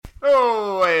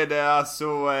Då är det alltså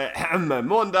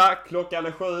måndag, klockan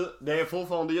är 7. Det är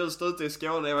fortfarande ljust ute i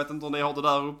Skåne. Jag vet inte om ni har det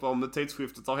där uppe, om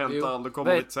tidsskiftet har hänt där eller det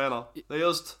kommer lite senare. Det är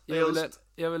just.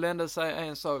 Jag vill ändå säga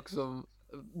en sak som,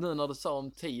 nu när du sa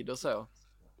om tid och så.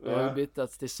 Det har ju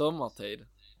byttats till sommartid.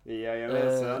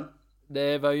 Jajamensan.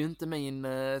 Det var ju inte min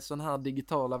sån här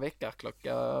digitala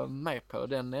väckarklocka med på.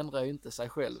 Den ändrar ju inte sig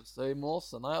själv. Så i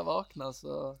morse när jag vaknade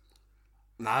så...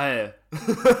 Nej.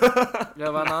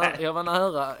 Jag var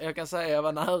nära. Jag kan säga jag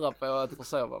var nära på att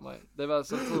försova mig. Det var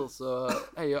så tur så...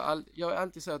 Jag är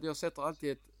alltid så att jag sätter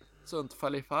alltid ett sånt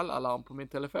fall-i-fall-alarm på min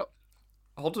telefon.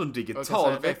 Har du en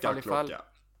digital väckarklocka?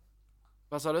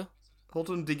 Vad sa du? Har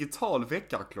du en digital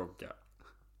väckarklocka?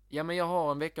 Ja, men jag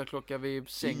har en väckarklocka vid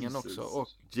sängen också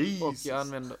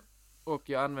och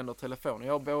jag använder telefonen.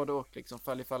 Jag har både och liksom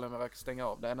fall om jag verkar stänga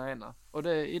av den ena. Och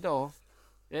det idag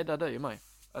räddade ju mig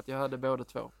att jag hade båda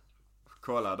två.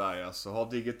 Kolla där alltså,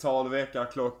 har digital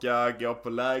väckarklocka, går på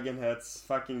lägenhets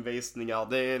fucking visningar.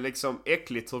 Det är liksom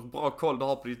äckligt hur bra koll du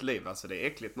har på ditt liv. Alltså det är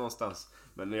äckligt någonstans.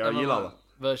 Men jag gillar det.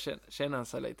 Börjar känna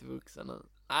sig lite vuxen nu.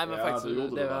 Nej men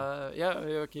faktiskt det var,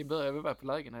 jag kan ju börja vara på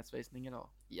lägenhetsvisningen idag.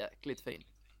 Jäkligt fin.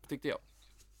 Tyckte jag.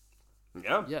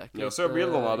 Ja, jag såg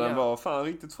bilderna, den var fan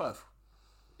riktigt fräsch.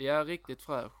 Ja, riktigt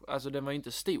fräsch. Alltså den var ju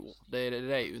inte stor. Det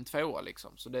är ju en tvåa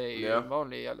liksom. Så det är ju en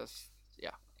vanlig,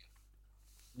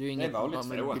 det är ju inget man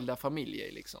vill bilda familj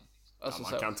i liksom. Alltså,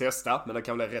 man kan testa, men det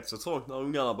kan bli rätt så trångt när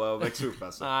ungarna börjar växa upp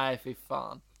alltså. Nej, fy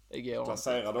fan. Det går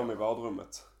placera dem i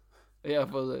badrummet. Ja,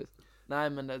 precis. Nej,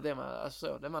 men det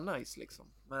var nice liksom.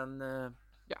 Men,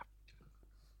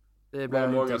 det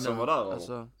blev många innan, som var där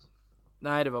alltså.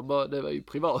 Nej, det var ju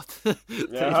privat.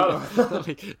 Ja.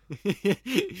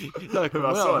 Det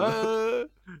var sån.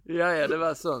 Ja, det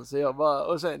var sån. Så jag bara,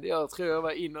 och sen jag tror jag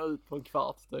var in och ut på en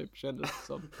kvart typ, kändes det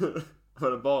som.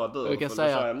 Var det bara du? Jag kan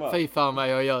säga, fy fan vad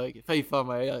jag ljög.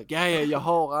 Ja, jag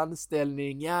har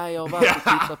anställning. Ja, jag har varit och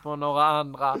tittat på några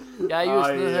andra. Ja, just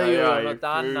nu hyr jag något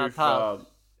annat här.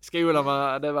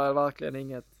 Skolan, det var verkligen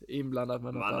inget inblandat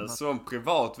med något annat. En sån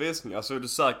privatvisning, alltså är du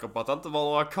säker på att det inte var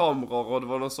några kameror och det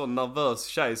var någon sån nervös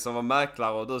tjej som var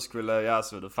mäklare och du skulle,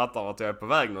 så du fattar att jag är på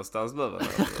väg någonstans nu eller?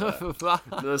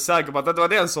 Du är säker på att det inte var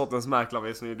den sortens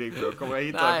mäklarvisning du gick på? Kommer jag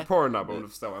hitta en Pornhub om du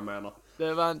förstår vad jag menar?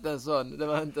 Det var inte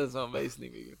en sån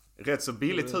visning. Rätt så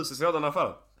billigt hus i sådana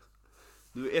fall.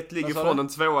 Du, ett ligger från en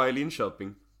tvåa i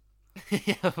Linköping.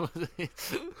 Ja,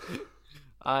 precis.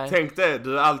 Tänk det,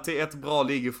 du är alltid ett bra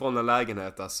ligger från en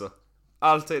lägenhet alltså.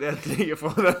 Alltid ett ligger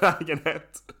från en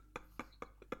lägenhet.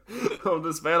 Om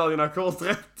du spelar dina kort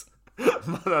rätt.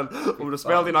 Om du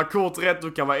spelar dina kort rätt,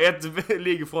 du kan vara ett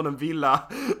ligger från en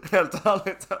villa. Helt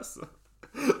ärligt alltså.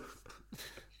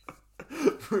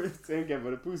 Får tänka på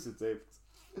det positivt.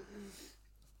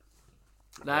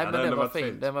 Nej, men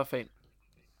den var fin.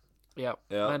 Ja.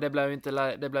 Men det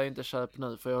blev ju inte köp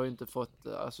nu, för jag har ju inte fått,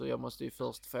 alltså jag måste ju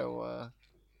först få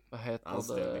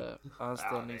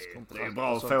anställningskontrakt. Det är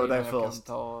bra att få det först. Jag kan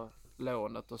ta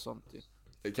lånet och sånt ju.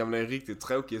 Det kan bli en riktigt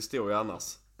tråkig historia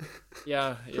annars.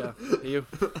 Ja. Jo.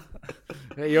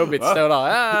 Det är jobbigt att stå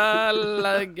där.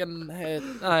 Lägenhet.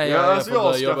 Nej, jag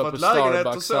har skaffat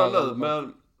lägenhet och så nu,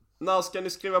 men när ska ni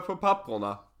skriva på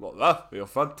papperna? Va? Jag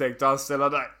har inte tänkt att anställa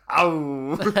dig.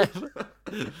 Au!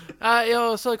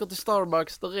 Jag söker till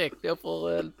Starbucks direkt. Jag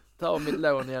får ta mitt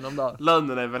lån igenom där.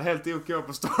 Lönen är väl helt OK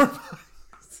på Starbucks?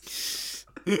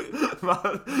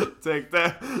 Tänk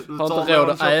det. Du har inte råd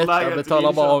att äta, jag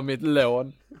betalar bara av mitt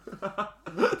lån.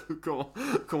 Du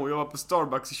kommer jobba på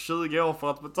Starbucks i 20 år för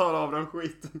att betala av den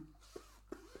skiten.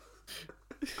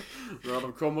 När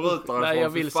de kommer ut därifrån. Nej, jag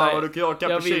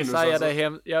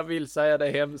vill säga det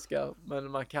hemska,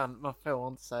 men man får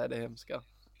inte säga det hemska.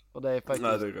 Och det är faktiskt...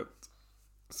 Nej, det är rätt.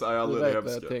 Säg aldrig det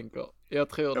hemska. Jag tänker. Jag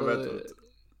tror jag du... Vet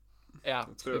ja,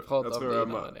 vi pratar om det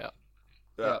innan, men ja.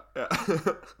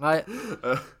 Nej,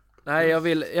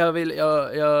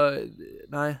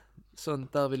 nej,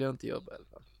 sånt där vill jag inte jobba i alla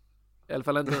fall. I alla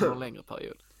fall inte under en längre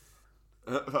period.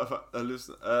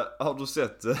 Lyssna. Har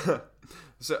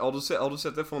du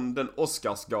sett det från den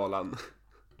Oscarsgalan?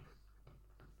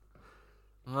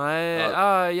 Nej,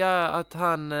 att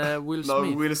han Will Smith.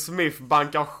 När Will Smith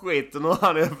bankar skiten och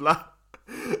han jävla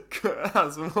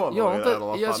han som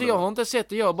håller jag har inte sett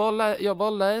det. Jag bara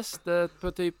läste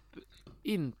på typ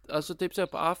typ så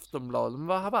på Aftonbladet.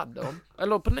 Vad var det om?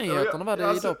 Eller på nyheterna var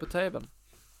det idag på tvn.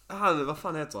 Vad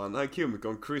fan heter han? Den här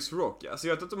komikern Chris Rock. Alltså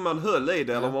jag vet inte om man höll i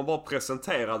det eller om man bara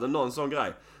presenterade någon sån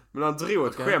grej. Men han drog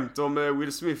ett skämt om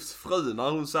Will Smiths fru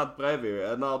när de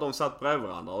satt bredvid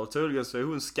varandra. Och tydligen så är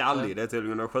hon skallig. Det är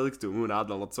tydligen en sjukdom hon hade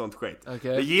något sånt skit.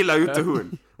 Det gillar ju inte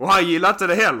hon. Och han gillar inte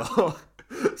det heller.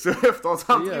 Så efter att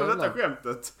han tror detta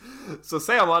skämtet så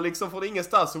ser man liksom från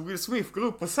ingenstans så Will Smith går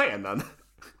upp på scenen.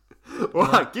 Och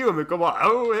han komiker bara,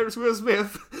 oh, here's Will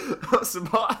Smith. Och så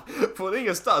bara, från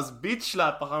ingenstans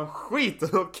bitchsläpar han skiten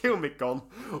ur komikern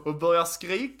och börjar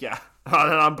skrika.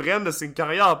 Han brände sin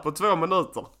karriär på 2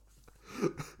 minuter.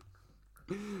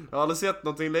 Jag hade sett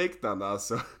någonting liknande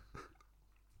alltså.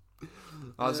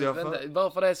 Alltså jag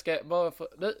bara för det ska,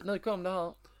 nu kom det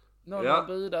här. Någon har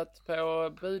budat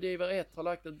på, budgivare 1 har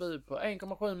lagt ett bud på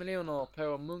 1,7 miljoner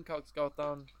på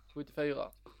Munkhagsgatan 74.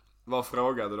 Vad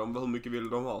frågade de? Hur mycket ville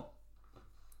de ha?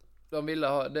 De ville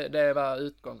ha, det var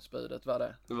utgångsbudet, var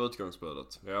det? Det var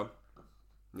utgångsbudet, ja.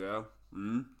 Ja,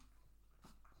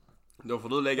 Då får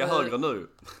du lägga högre nu.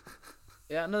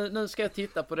 Ja, nu ska jag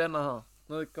titta på denna här.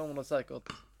 Nu kommer det säkert.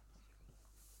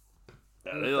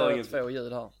 Ja, det gör inget. 2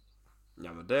 ljud här.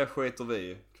 Ja, men det skiter vi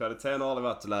i. Kvaliteten har aldrig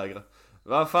varit lägre.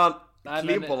 Vad fan?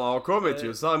 Klibborna har kommit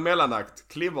ju så här mellanakt.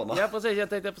 Klibborna. Ja precis, jag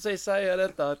tänkte precis säga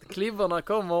detta. Att klibborna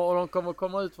kommer och de kommer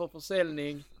komma ut för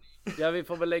försäljning. Ja, vi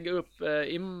får väl lägga upp.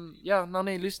 När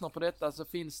ni lyssnar på detta så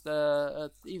finns det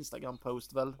ett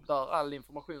Instagram-post väl. Där all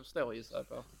information står i sig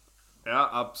på. Ja,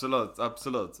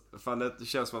 absolut. Fan, det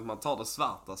känns som att man tar det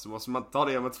svarta så måste man ta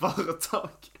det genom ett företag.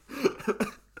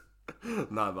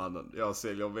 Nej mannen, jag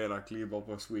säljer mina klibbor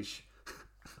på Swish.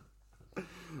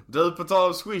 Du, på tal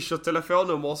om Swish och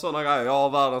telefonnummer och sådana grejer. Jag har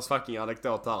världens fucking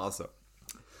anekdot här alltså.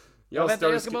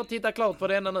 Jag ska bara titta klart på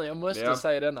denna nu. Jag måste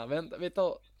säga denna. Vänta, vi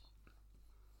tar...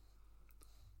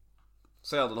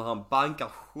 Ser du när han bankar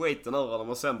skiten ur dem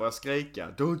och sen börjar skrika.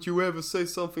 Don't you ever say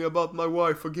something about my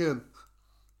wife again.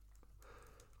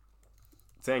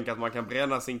 Tänk att man kan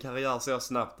bränna sin karriär så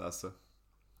snabbt alltså.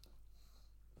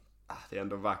 Det är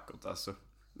ändå vackert alltså.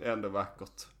 Det är ändå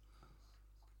vackert.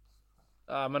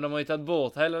 Ja, men de har ju tagit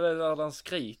bort hela det där han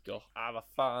skriker. Vad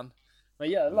fan. Men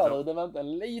jävlar du, det var inte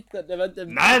en liten... Det var inte...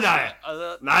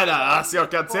 Nej. Alltså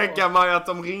jag kan tänka mig att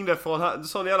de ringde från en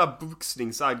sån jävla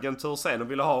boxningsagentur sen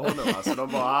och ville ha honom. Alltså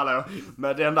de bara, hallå,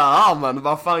 med den där armen,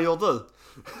 vad fan gör du?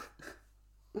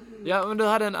 Ja, men du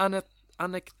hade en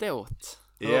anekdot.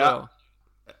 Ja.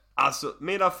 Alltså,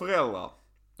 mina föräldrar,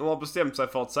 de har bestämt sig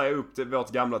för att säga upp vårt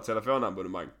gamla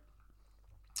telefonabonnemang.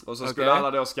 Och så skulle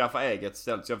alla då skaffa eget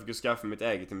istället. Så jag fick ju skaffa mitt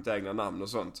eget i mitt egna namn och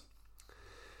sånt.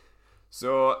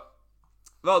 Så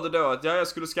var det då att jag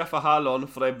skulle skaffa Hallon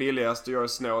för det är billigast och jag är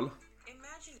snål.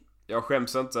 Jag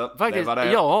skäms inte. Faktiskt, det var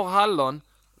det. Jag har Hallon.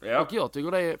 Ja. Och jag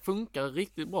tycker det funkar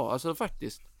riktigt bra. Alltså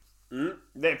faktiskt.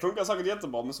 Det funkar säkert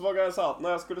jättebra. Men så var det så här att när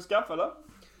jag skulle skaffa det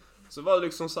så var det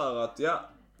liksom så här att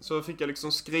så fick jag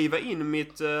liksom skriva in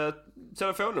mitt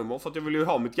telefonnummer. För att jag vill ju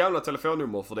ha mitt gamla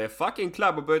telefonnummer. För det är fucking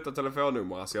klabb att byta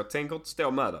telefonnummer. Alltså jag tänker inte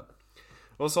stå med det.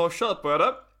 Och så köper jag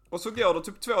det. Och så går det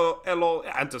typ 2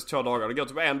 eller inte 2 dagar. Det går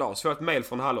typ 1 dag. Så får jag ett mail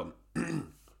från Hallon.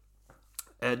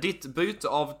 Ditt byte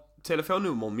av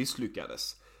telefonnummer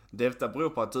misslyckades. Detta beror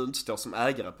på att du inte står som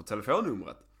ägare på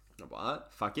telefonnumret. Jag bara,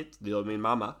 fuck it. Det gör min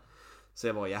mamma. Så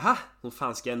jag bara, jaha. Hur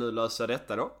fan ska jag nu lösa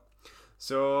detta då?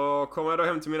 Så kom jag då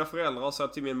hem till mina föräldrar och sa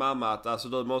till min mamma att alltså,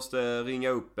 du måste ringa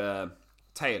upp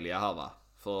Telia här va.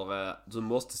 För du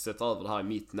måste sätta över det här i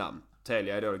mitt namn.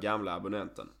 Telia är då den gamla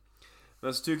abonnenten.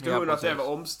 Men så tyckte hon att det var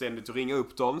omständigt att ringa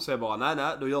upp dem. Så jag bara,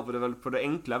 nej, då gör vi det väl på det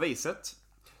enkla viset.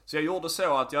 Så jag gjorde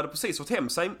så att jag hade precis fått hem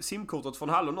simkortet från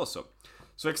Hallon också.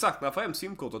 Så exakt när jag får hem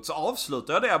simkortet så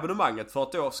avslutade jag det abonnemanget för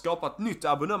att då skapa ett nytt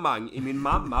abonnemang i min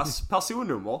mammas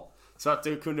personnummer. Så att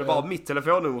det kunde vara mitt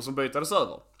telefonnummer som bytades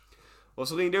över. Och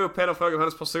så ringde jag upp henne och frågade om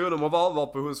hennes personnummer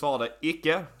varpå hon svarade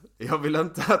icke. Jag vill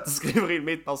inte att du skriver in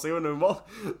mitt personnummer.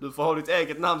 Du får ha ditt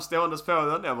eget namn ståendes på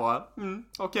den. Jag bara,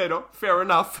 okej då, fair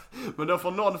enough. Men då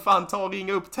får någon fan ta och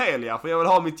ringa upp Telia för jag vill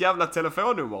ha mitt jävla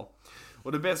telefonnummer.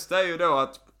 Och det bästa är ju då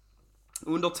att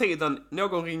under tiden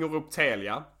någon ringer upp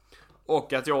Telia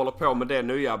och att jag håller på med det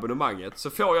nya abonnemanget så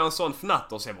får jag en sån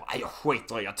fnatt och säger bara, jag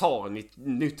skiter i, jag tar en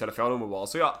nytt telefonnummer bara.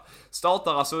 Så jag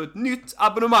startar alltså ett nytt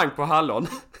abonnemang på Hallon.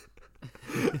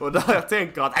 Och där jag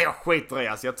tänker att jag skiter i,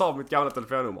 alltså jag tar mitt gamla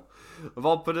telefonnummer.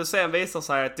 Varpå det sen visar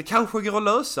sig att det kanske går att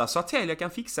lösa så att Telia kan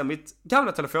fixa mitt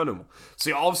gamla telefonnummer. Så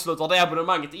jag avslutar det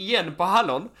abonnemanget igen på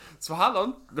Hallon. Så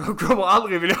Hallon, de kommer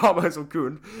aldrig vilja ha mig som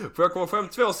kund. För jag kommer få hem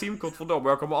 2 simkort för dem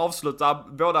och jag kommer avsluta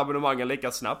båda abonnemangen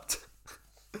lika snabbt.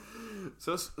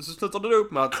 Så slutar det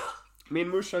upp med att min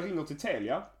morsa ringer till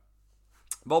Telia.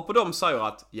 Varpå de säger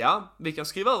att vi kan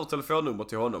skriva över telefonnummer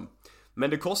till honom. Men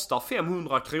det kostar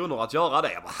 500 kronor att göra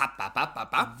det. Jag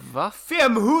bara, Va?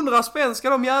 500 spänn ska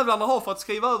de jävlarna ha för att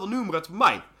skriva över numret på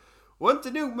mig. Och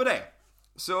inte nog med det.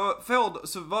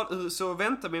 Så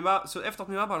väntar min mamma. Så efter att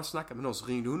min mamma hade snackat med någon så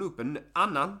ringde hon upp en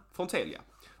annan från Telia.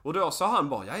 Och då sa han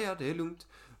bara, ja det är lugnt.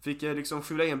 Fick liksom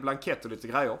fylla i en blankett och lite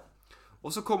grejer.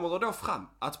 Och så kommer det då fram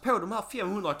att på de här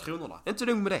 500 kronorna, inte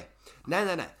nog med det.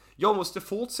 Nej. Jag måste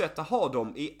fortsätta ha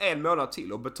dem i en månad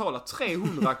till och betala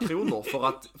 300 kronor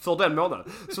för den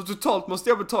månaden. Så totalt måste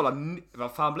jag betala,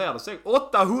 vad fan blir det? Så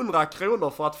 800 kronor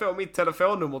för att få mitt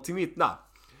telefonnummer till mitt namn.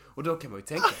 Och då kan man ju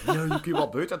tänka, du kan ju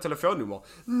bara byta telefonnummer.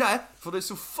 Nej, för det är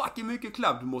så fucking mycket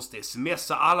klabb. Du måste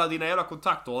smsa alla dina jävla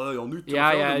kontakter. Jag har nytt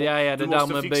telefonnummer. Ja, det där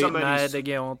med fixa med nej, det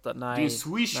går inte. Nej. Din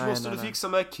Swish måste du fixa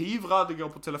med. Kivra, det går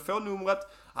på telefonnumret.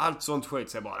 Allt sånt skit.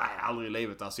 Så jag bara, nej, aldrig i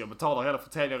livet. Alltså jag betalar hela för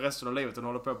Telia resten av livet och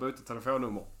håller på att byta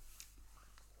telefonnummer.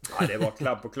 Nej, det var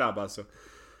klabb på klabb alltså.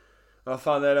 Vad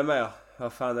fan är det mer?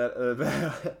 Vad fan är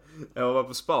det? Jag var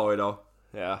på spa idag.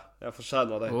 Ja, jag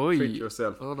förtjänar det. Oj, treat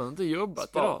yourself. Har du inte jobbat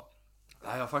spa idag?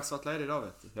 Nej, jag har faktiskt varit ledig idag,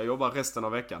 vet du. Jag jobbar resten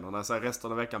av veckan. Och när jag säger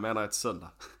resten av veckan menar jag till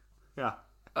söndag. Ja.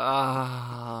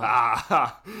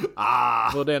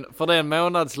 För den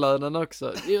månadslönen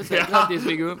också. Grattis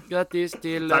Viggo. Grattis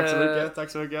till Tack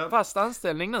så mycket. Fast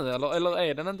anställning nu eller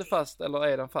är den inte fast eller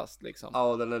är den fast liksom?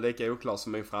 Ja, den är lika oklar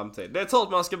som min framtid. Det är tur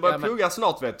att man ska börja plugga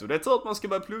snart, vet du. Det är tur att man ska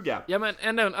börja plugga. Ja, men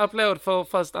ändå en applåd för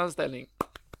fast anställning.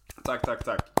 Tack.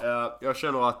 Jag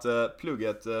känner att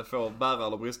plugget får bära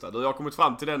eller brista. Du, jag har kommit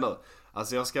fram till det nu.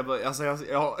 Alltså jag ska börja,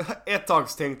 ett tag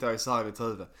tänkte jag så här i mitt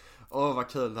huvud. Vad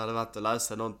kul det hade varit att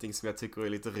läsa någonting som jag tycker är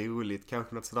lite roligt.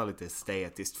 Kanske något sådär lite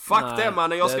estetiskt. Fuck det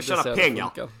mannen, jag ska tjäna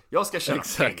pengar. Jag ska tjäna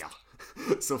pengar.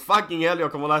 Så fucking hell,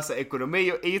 jag kommer läsa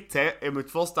ekonomi och IT är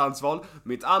mitt första ansvar.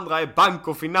 Mitt andra är bank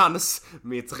och finans.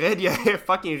 Mitt tredje är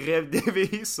fucking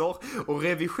revisor och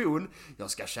revision. Jag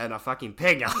ska tjäna fucking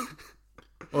pengar.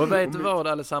 Och vet du vad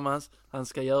allesammans? Han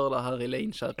ska göra det här i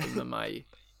Linköping med mig.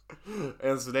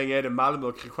 Än så länge är det Malmö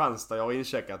och Kristianstad jag har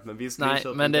incheckat. Men visst,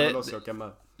 Linköping kan väl också åka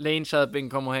med. Linköping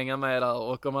kommer hänga med där.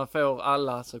 Och om man får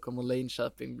alla så kommer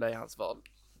Linköping bli hans val.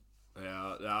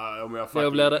 Ja, om jag fucking...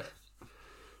 Då blir det...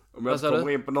 Om jag kommer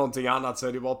in på någonting annat så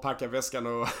är det bara att packa väskan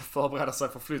och förbereda sig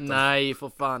för flytten. Nej,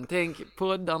 för fan. Tänk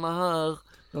poddarna här.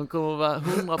 De kommer vara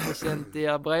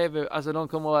 100%iga bredvid. Alltså de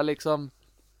kommer vara liksom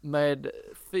med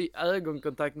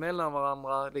ögonkontakt mellan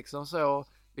varandra. Liksom så.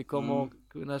 Vi kommer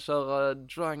kunna köra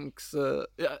drunks.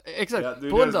 Ja, exakt. Ja,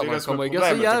 poddarna kommer gå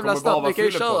så jävla snabbt. Vi kan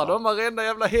ju köra dem varenda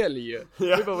jävla helg. Ja,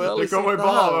 det kommer ju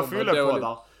bara vara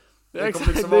fyllepoddar. Det kommer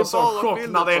liksom vara så chock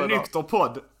när det är en nykter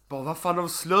podd. Bara, vad fan, de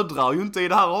slöddrar ju inte i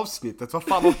det här avsnittet. Vad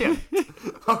fan har hänt?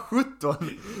 Vad 17?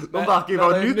 De verkar ju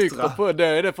vara nyktra. På det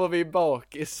är det för vi är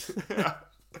bakis. Ja.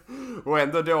 Och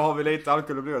ändå då har vi lite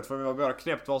alkohol i blodet. För vi har båda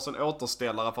knäppt varsin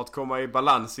återställare för att komma i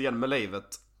balans igen med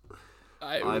livet.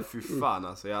 Nej, fy fan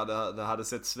alltså. Ja, det hade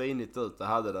sett svinigt ut. Det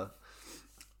hade det.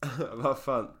 Vad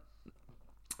fan.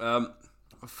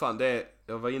 Vad fan det är.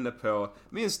 Jag var inne på.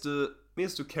 Minns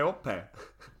du KP?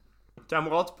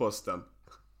 Kamratposten.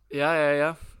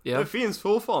 Ja. Det finns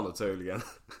fortfarande tydligen.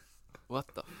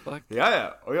 What the fuck?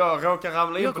 Ja. Och jag råkar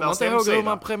ramla in på deras hemsida. Jag kommer inte ihåg hur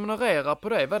man prenumererar på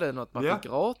det. Var det något man fick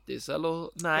gratis? Eller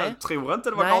nej? Jag tror inte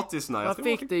det var gratis. Nej. Man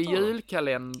fick det i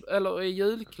julkalender. Eller i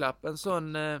julklapp. En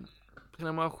sån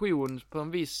prenumeration på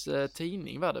en viss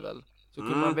tidning var det väl? Så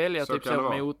kunde man välja typ så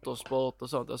motorsport och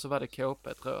sånt. Och så var det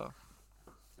KP tror jag.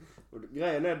 Och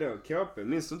grejen är då KP.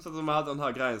 Minns du inte att de hade den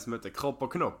här grejen som heter kropp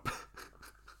och knopp?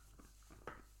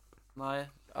 Nej,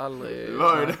 aldrig. Det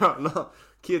var ju då när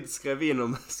kids skrev in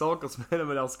om saker som hände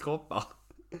med deras kroppar.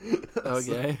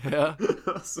 Okej, ja.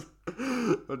 Alltså,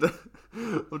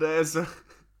 och det är så...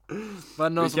 Var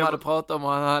det någon som hade pratat om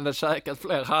att han hade käkat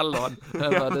fler hallon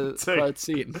än vad det sköts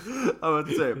in? Ja men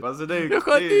typ, alltså det är ju... Jag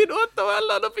sköt in 8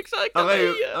 hallon och fick käka 9!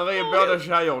 Det är ju både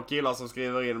tjejer och killar som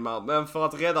skriver in med. Men för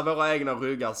att rädda våra egna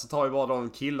ryggar så tar ju bara de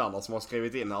killarna som har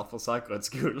skrivit in här för säkerhets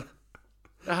skull.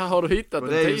 Ja, har du hittat en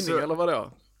tidning så... eller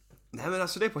vadå? Nej men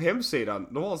alltså det är på hemsidan.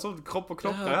 De har en sån kropp och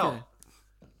klocka här.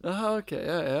 Jaha okej,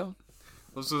 ja.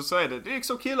 Och så är det är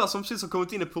så killar som precis har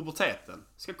kommit in i puberteten.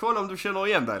 Ska kolla om du känner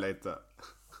igen dig lite.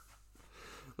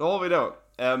 Då har vi då.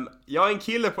 Jag är en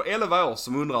kille på 11 år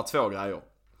som undrar 2 grejer.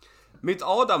 Mitt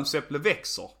adamsäpple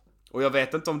växer. Och jag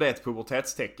vet inte om det är ett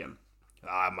pubertetstecken.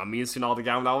 Ja, man minns ju när det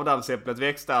gamla adamsäpplet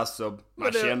växte alltså.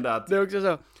 Man kände att... Det är också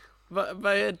så. Vad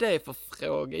är det för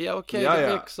fråga? Ja okej, det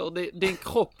växer. Din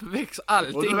kropp växer.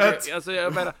 Allting växer. Alltså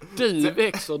jag menar, du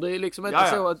växer. Det är liksom inte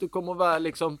så att du kommer vara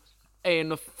liksom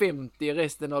 1,50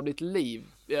 resten av ditt liv.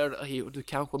 Jo, du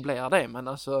kanske blir det, men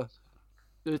alltså...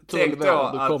 Du är 12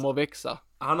 år, du kommer att växa.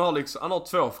 Han har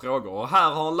 2 frågor. Och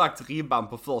här har han lagt ribban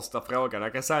på första frågan.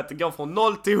 Jag kan säga att det går från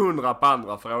 0 till 100 på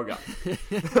andra frågan.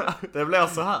 Det blir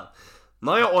så här.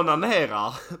 När jag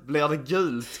onanerar blir det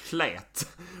gult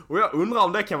klet. Och jag undrar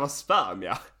om det kan vara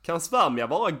spermia. Kan spermia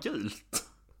vara gult?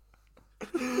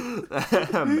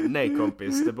 Nej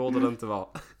kompis, det borde det inte vara.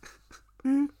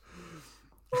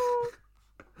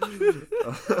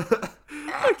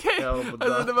 Okej,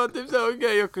 alltså det var typ så,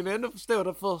 okej, jag kunde ändå förstå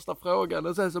den första frågan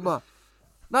och sen så bara,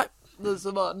 nej,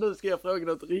 nu ska jag fråga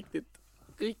något riktigt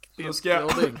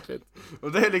ordentligt.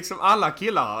 Och det är liksom alla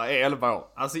killar är 11 år.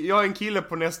 Alltså jag är en kille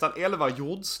på nästan 11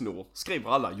 jordsnor, skriver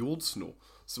alla jordsnor,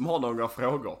 som har några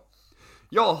frågor.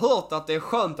 Jag har hört att det är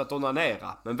skönt att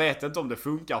onanera, men vet inte om det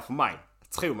funkar för mig.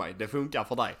 Tro mig, det funkar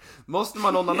för dig. Måste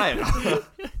man onanera?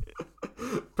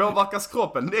 Påverkas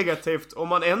kroppen negativt om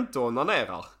man inte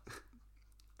onanerar?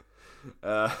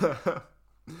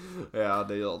 Ja,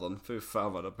 det gör den. Fy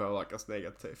fan vad det påverkas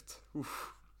negativt.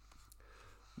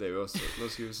 Det är ju också, nu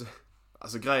ska vi se.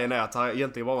 Alltså grejen är att det är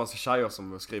egentligen bara massa tjejer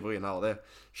som skriver in här. Det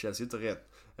känns ju inte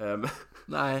rätt.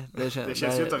 Nej, det känns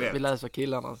ju inte rätt. Vi läser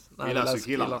killarnas. Nej, vi läser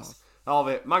killarnas.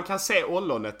 Ja, man kan se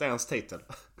ollonet, det är ens titel.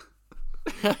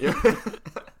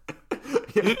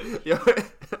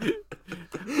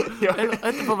 Eller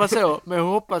inte för att vara så, men jag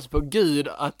hoppas på Gud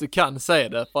att du kan säga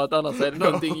det, för att annars är det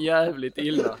någonting jävligt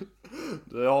illa.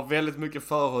 Du har väldigt mycket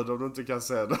förhud om du inte kan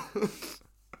säga det.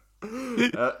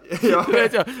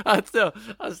 Vet jag,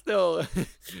 han står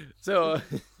så,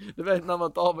 du vet när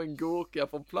man tar av en gurka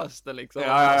från plasten liksom.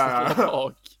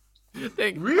 Ja.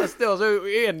 Tänk, han står så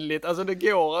oändligt, alltså det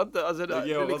går inte. Alltså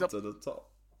det går liksom, inte,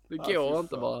 det går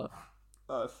inte bara.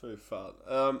 Nej, fy fan.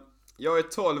 Jag är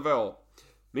 12 år.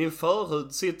 Min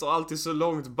förhud sitter alltid så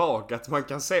långt bak att man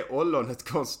kan se ollonet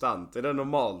konstant. Är det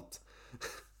normalt?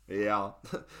 Ja.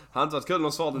 Har inte varit kul om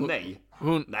de svarade nej.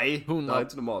 Nej, det är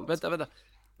inte normalt. Vänta.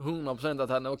 100% att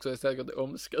han också är säkert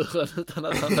omskuren utan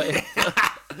att han vet.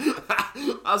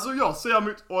 Alltså jag ser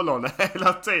mitt ollon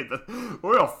hela tiden.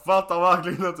 Och jag fattar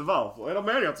verkligen inte varför. Är det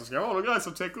meningen att det ska vara någon grej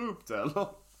som täcker upp det eller?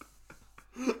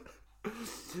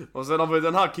 Och sen har vi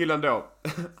den här killen då.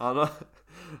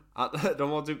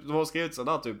 De har skrivit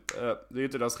sådär typ. Det är ju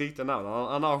inte deras riktiga namn.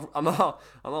 Han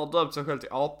har döpt sig själv till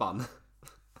Apan.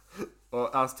 Och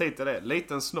hans titel är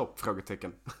Liten snopp?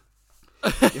 Frågetecken.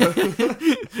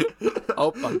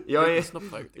 Apan. Jag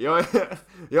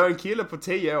är en kille på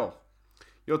 10 år.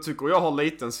 Jag tycker jag har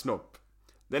liten snopp.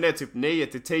 Den är typ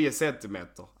 9-10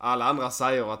 centimeter. Alla andra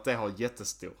säger att det har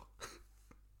jättestor.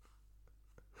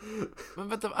 Men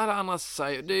vänta, alla andra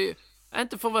säger det är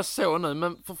inte för att vara så nu,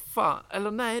 men för fan.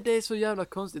 Eller nej, det är så jävla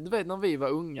konstigt. Du vet när vi var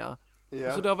unga.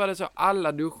 Yeah. Så då var det så,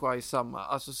 alla duschar i samma.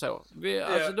 Alltså så.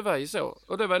 Alltså det var ju så.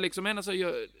 Och det var liksom ena så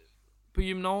på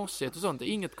gymnasiet och sånt,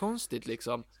 inget konstigt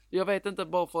liksom. Jag vet inte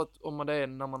bara för att om det är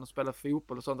när man spelar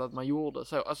fotboll och sånt att man gjorde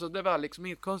så. Alltså det var liksom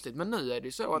inget konstigt. Men nu är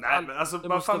det så att nej, men alltså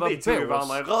man fan vi tog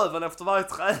varandra i röven efter varje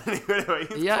träning. Det var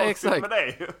inte exakt. Med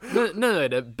det. Nu är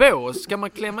det bås. Ska man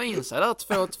klämma in sig där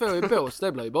 2-2 i bås?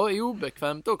 Det blir ju bara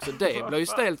obekvämt också. Det blir ju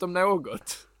stelt om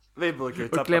något. Vi brukar ju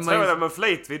tappa tvålen med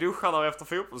flit vid duscharna efter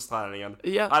fotbollsträningen.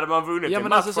 Ja. Hade man vunnit en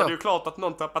match alltså var det ju klart att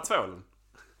någon tappar tvålen.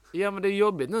 Ja, men det är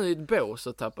jobbigt nu i ett bås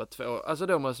att tappa två. Alltså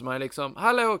då måste man liksom,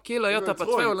 hallå killar, jag tappar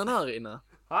tvålen här inne.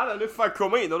 Hallå, nu får jag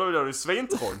komma in och då är det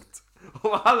svintrångt.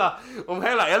 Om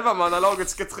hela 11-mannalaget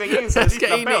ska tränga in sig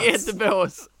ska in i ett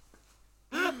bås.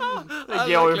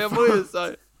 Det går ju klämmer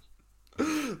sig.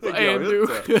 Det går ju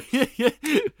inte.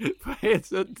 På en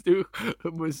sån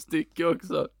duschmustycke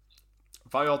också.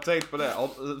 Fan, jag har tänkt på det.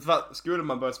 Skulle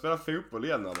man börja spela fotboll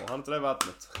igen eller? Har inte det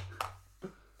vattnet?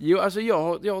 Jo, alltså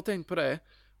jag har tänkt på det.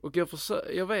 Och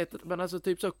jag vet inte, men alltså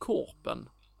typ så korpen.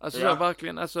 Alltså så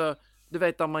verkligen, alltså du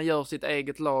vet när man gör sitt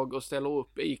eget lag och ställer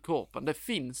upp i korpen. Det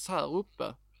finns här uppe.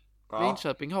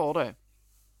 Linköping har det.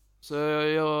 Så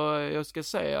jag ska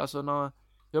säga, alltså när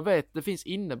jag vet det finns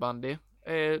innebandy.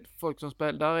 Folk som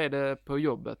spelar, där är det på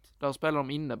jobbet. Där spelar de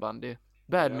innebandy.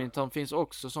 Badminton finns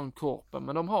också sån korpen.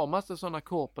 Men de har massa såna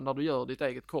korpen där du gör ditt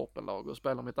eget korpenlag och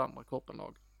spelar med ett andra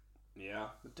korpenlag.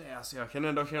 Ja, det alltså jag kan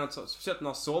ändå känna att speciellt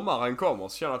när sommaren kommer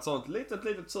så känner jag ett sånt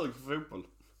litet sug för fotboll.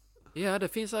 Ja, det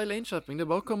finns här i Linköping, det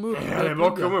bara kommer upp. Ja, det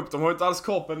bara kommer upp, de har ju inte alls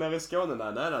korpen nere i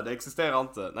Skåne, nej, det existerar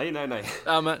inte, nej.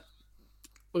 Ja, men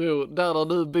bror, där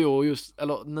du bor just,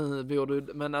 eller nu bor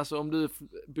du, men alltså om du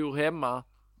bor hemma,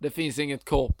 det finns inget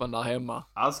korpen där hemma.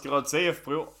 Askeröds IF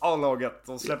bror, A-laget,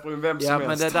 de släpper in vem som helst. Ja,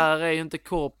 men det där är ju inte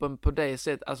korpen på det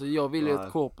sättet, alltså jag vill ju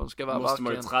att korpen ska vara måste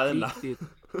verkligen man ju träna. Riktigt.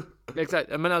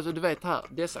 Exakt, men alltså du vet här,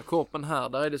 dessa korpen här,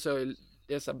 där är det så,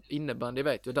 dessa innebandy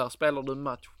vet du, där spelar du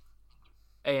match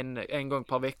en gång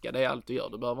per vecka, det är allt du gör,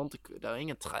 du behöver inte, det är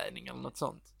ingen träning eller något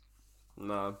sånt.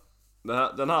 Nej,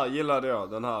 den här gillade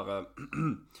jag, den här,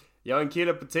 jag är en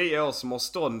kille på 10 år som har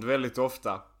stånd väldigt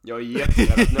ofta. Jag är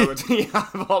jätterädd att något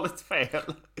allvarligt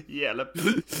fel. Hjälp.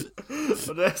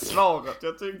 Och det är svaret.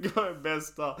 Jag tycker jag är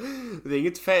bästa. Det är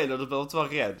inget fel och du behöver inte vara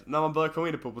rädd. När man börjar komma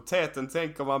in i puberteten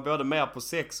tänker man både mer på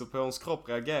sex och på hur ens kropp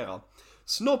reagerar.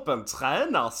 Snoppen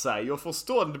tränar sig och får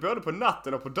stånd både på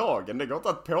natten och på dagen. Det går inte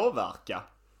att påverka.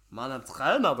 Mannen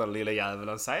tränar den lilla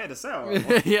jäveln, säger det så?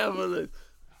 Ja, men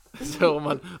så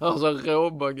man har så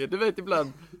råbåge. Du vet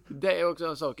ibland, det är också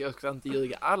en sak, jag ska inte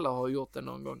ljuga. Alla har gjort det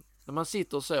någon gång. När man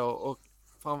sitter så och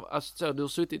alltså så,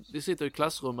 du sitter i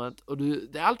klassrummet och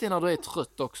det är alltid när du är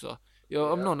trött också.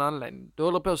 Av någon anledning. Du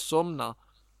håller på att somna.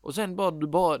 Och sen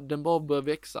den bara börjar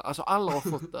växa. Alltså alla har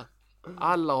fått det.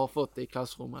 Alla har fått det i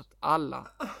klassrummet. Alla.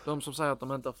 De som säger att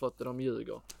de inte har fått det, de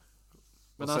ljuger.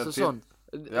 Men alltså sånt.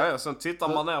 Ja, sen tittar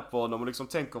man ner på dem och liksom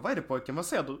tänker, vad är det pojken, vad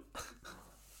ser du?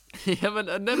 Ja, men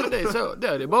det är så. Det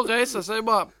är bara att resa sig och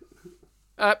bara...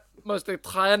 måste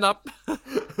träna.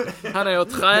 Han är och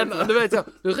tränar. Du vet så,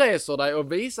 du reser dig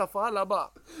och visar för alla bara,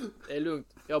 det är lugnt.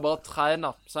 Jag bara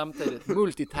tränar samtidigt.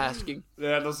 Multitasking. Det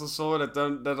är ändå så sorgligt.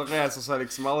 Den reser sig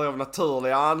liksom aldrig av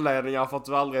naturliga anledningar för att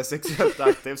du aldrig är sexuellt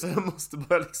aktiv. Så den måste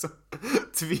börja liksom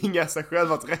tvinga sig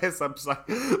själv att resa på sig.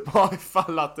 Bara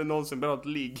ifall att det någonsin blir något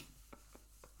ligg.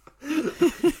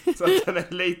 Så att den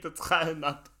är lite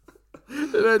tränad.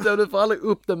 Du vet jag, du får aldrig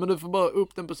upp den, men du får bara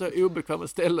upp den på så obekväma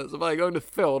ställen. Så varje gång du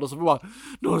får det så får bara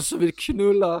någon som vill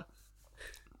knulla.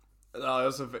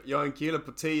 Ja, jag är en kille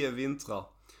på 10 vintrar.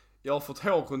 Jag har fått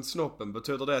hår runt snoppen.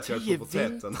 Betyder det att jag är i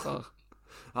puberteten?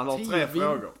 Han har 3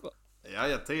 frågor.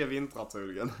 Ja, 10 vintrar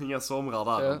tydligen. Inga somrar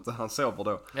där inte. Han sover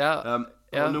då.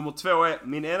 Och nummer 2 är,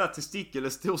 min ena testikel är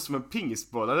stor som en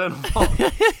pingisboll. Är det normalt?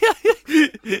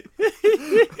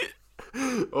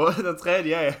 Och den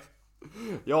tredje är,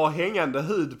 jag har hängande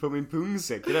hud på min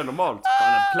pungsäck. Är det normalt?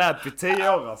 Han är plätt i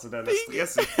 10 år, alltså den är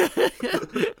stressig.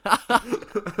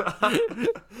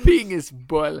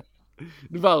 Pingisboll.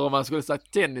 Det var om man skulle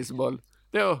sagt tennisboll.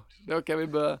 Då kan vi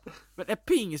börja. Men en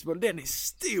pingisboll, den är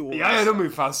stor. Ja, de är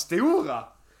fan stora.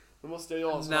 Då måste jag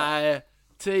göra så. Nej,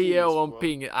 10 år om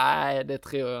ping. Nej, det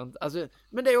tror jag inte. Alltså,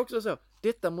 men det är också så.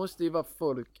 Detta måste ju vara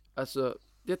folk. Alltså,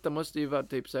 detta måste ju vara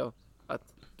typ så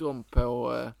att de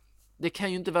på... det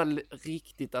kan ju inte vara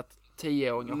riktigt att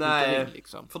 10-åringar skjuter in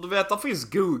liksom. För du vet, det finns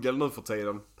Google nu för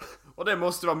tiden. Och det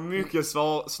måste vara mycket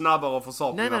snabbare att få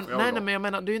svar på dina frågor. Nej, men jag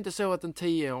menar, det är ju inte så att en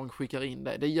 10-åring skickar in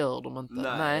det. Det gör de inte.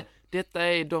 Nej, detta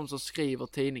är de som skriver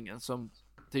tidningen som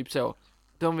typ så.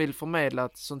 De vill förmedla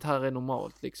att sånt här är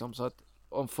normalt liksom. Så att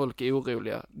om folk är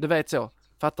oroliga. Du vet så.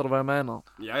 Fattar du vad jag menar?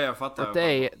 Ja, jag fattar. Att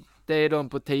det är de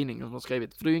på tidningen som har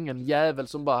skrivit. För det är ju ingen jävel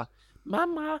som bara,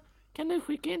 mamma, kan du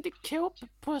skicka in till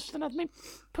K-posten att min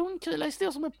pungkula är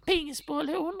stor som en pingisboll?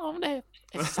 Jag undrar om det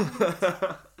är sant.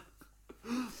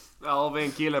 Där har vi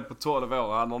en kille på 12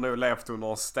 år. Han har nog levt under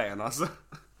en sten alltså.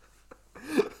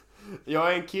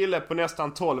 Jag är en kille på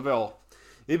nästan 12 år.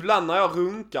 Ibland när jag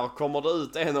runkar kommer det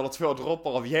ut 1 eller 2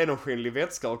 droppar av genomskinlig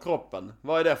vätska av kroppen.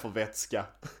 Vad är det för vätska?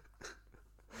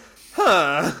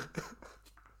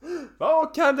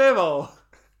 Vad kan det vara?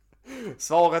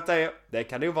 Svaret är, det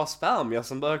kan nog vara spermier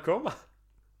som börjar komma.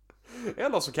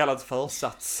 Eller så kallat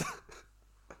försats.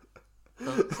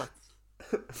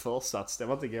 Försats, det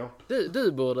var inte gå.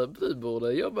 Du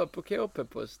borde jobba på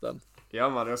KP-posten. Ja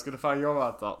man, jag skulle fan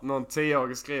jobba där. Någon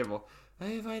 10-årig skriver,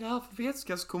 nej, vad är det här för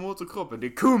vätska som kommer ut ur kroppen? Det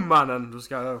är kummannen, du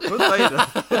ska skjuta i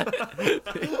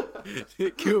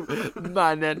det.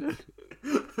 Kummannen.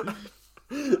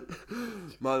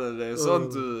 Mannen, det är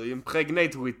sånt du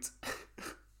impregnate with.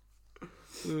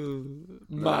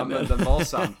 Mannen, den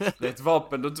varsamt. Det är ett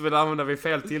vapen du inte vill använda vid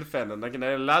fel tillfällen. Den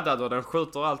är laddad och den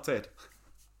skjuter alltid.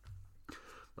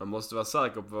 Man måste vara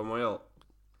säker på vad man gör.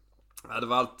 Ja, det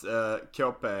var allt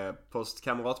KP-post,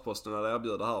 kamratposten när det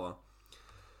erbjuder här va?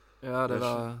 Ja,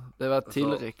 det var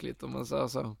tillräckligt om man säger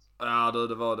så. Ja,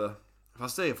 det var det.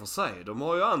 Fast det är för sig, de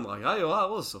har ju andra grejer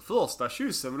här också. Första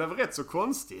kyssen blev rätt så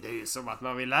konstig. Det är ju som att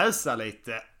man vill läsa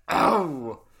lite.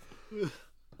 Au!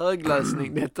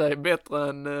 Högläsning, detta är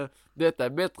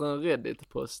bättre än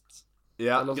Reddit-post.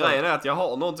 Ja, grejen är att jag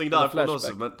har någonting därifrån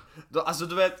också. Men, alltså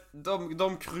du vet,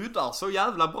 de kryddar så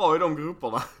jävla bra i de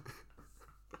grupperna.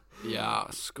 Ja,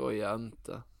 skoja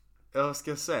inte. Jag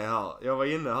ska se här. Jag var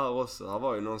inne här också. Här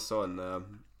var ju någon sån...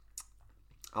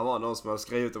 Han var någon som hade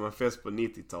skrivit om en fest på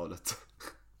 90-talet.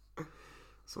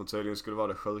 Som tydligen skulle vara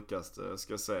det sjukaste. Jag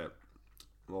ska se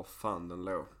var fan den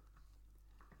låg.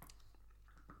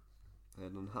 Är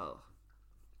den här?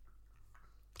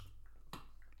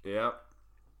 Ja.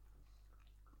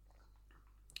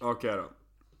 Okej då.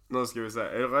 Nu ska vi se.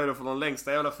 Är du redo för den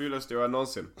längsta jävla fyllehistoria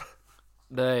någonsin?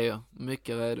 Det är jag.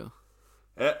 Mycket redo.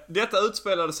 Detta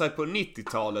utspelade sig på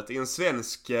 90-talet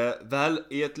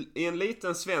i en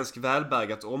liten svensk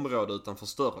välbärgat område utanför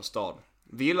större stad.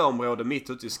 Villaområde mitt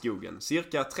ute i skogen.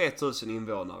 Cirka 3000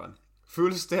 invånare.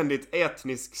 Fullständigt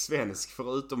etnisk svensk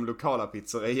förutom lokala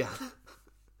pizzerian.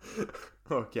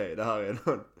 Okej, det här är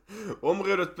någon.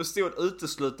 Området bestod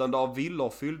uteslutande av villor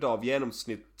fyllda av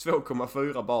genomsnitt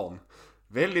 2,4 barn.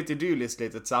 Väldigt idylliskt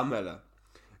litet samhälle.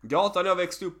 Gatan jag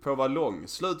växte upp på var lång.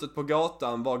 Slutet på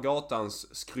gatan var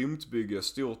gatans skrymtbygge.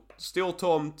 Stor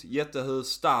tomt, jättehus,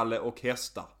 stalle och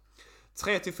hästar.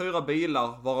 3-4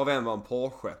 bilar, varav en var en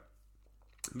Porsche.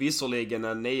 Visserligen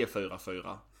en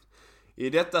 944. I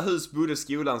detta hus bodde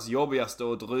skolans jobbigaste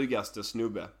och drygaste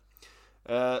snubbe.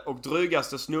 Och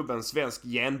drygaste snubben svensk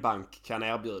genbank kan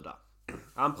erbjuda.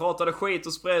 Han pratade skit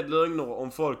och spred lögner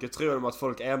om folket trodde om att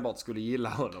folk enbart skulle gilla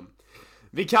honom.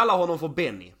 Vi kallar honom för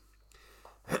Benny.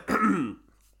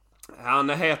 Han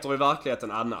heter i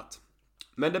verkligheten annat.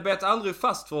 Men det bet aldrig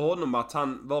fast för honom att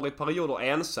han var i perioder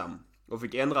ensam och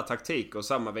fick ändra taktik och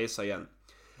samma visa igen.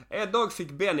 En dag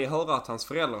fick Benny höra att hans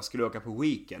föräldrar skulle åka på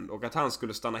weekend och att han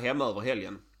skulle stanna hemma över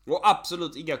helgen. Och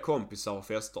absolut inga kompisar och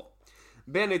fester.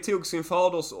 Benny tog sin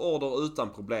faders order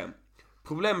utan problem.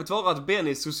 Problemet var att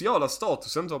Bennys sociala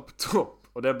status inte var på topp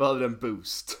och det behövde en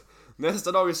boost.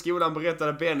 Nästa dag i skolan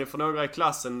berättade Benny för några i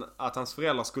klassen att hans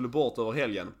föräldrar skulle bort över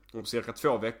helgen om cirka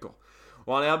 2 veckor.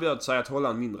 Och han erbjöd sig att hålla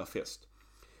en mindre fest.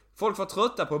 Folk var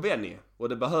trötta på Benny och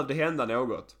det behövde hända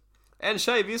något. En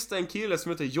tjej visste en kille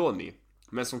som hette Johnny,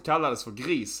 men som kallades för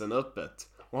Grisen öppet.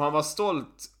 Och han var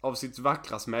stolt av sitt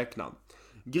vackra smeknamn.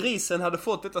 Grisen hade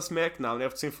fått detta smeknamn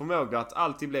efter sin förmåga att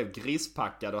alltid blev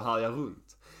grispackad och härja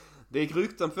runt. Det gick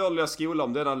rykten på vår lilla skola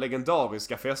om denna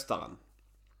legendariska festaren.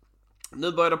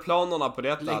 Nu började planerna på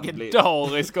detta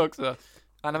legendarisk att bli... också.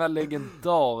 Han är väl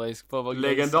legendarisk på vad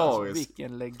legendarisk. Alltså,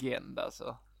 vilken legend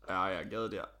alltså. Ja,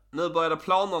 gud ja. Nu började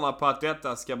planerna på att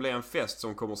detta ska bli en fest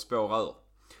som kommer spåra ur.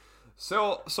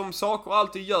 Så som saker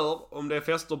alltid gör, om det är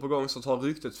fester på gång så tar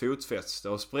ryktet fotfäste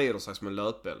och sprider sig som en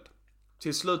löpeld.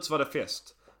 Till slut var det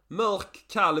fest. Mörk,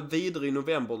 kall, vidrig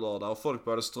novemberlördag och folk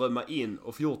började strömma in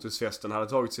och fjortisfesten hade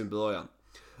tagit sin början.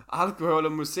 Alkohol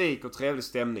och musik och trevlig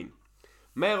stämning.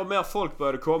 Mer och mer folk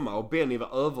började komma och Benny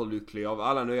var överlycklig av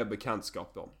alla nya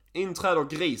bekantskaper. Inträder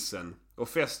Grisen och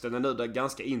festen är nu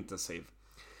ganska intensiv.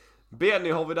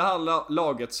 Benny har vid det här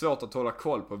laget svårt att hålla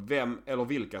koll på vem eller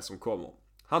vilka som kommer.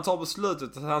 Han tar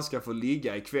beslutet att han ska få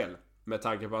ligga ikväll med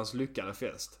tanke på hans lyckade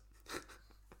fest.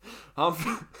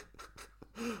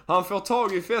 Han får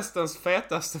tag i festens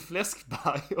fetaste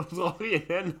fläskberg och drar in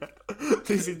henne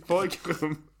till sitt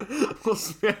pojkrum och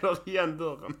smäller igen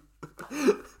dörren.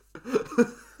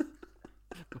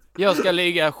 Jag ska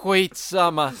ligga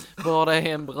skitsamma, bara det är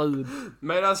en brud.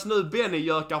 Medan nu Benny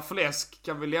gökar fläsk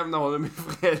kan vi lämna honom i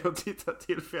fred och titta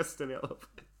till festen i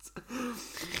övrigt.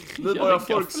 Nu börjar folk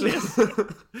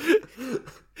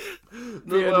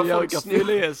göka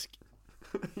fläsk.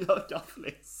 Göka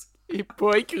fläsk. I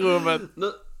pojkrummet.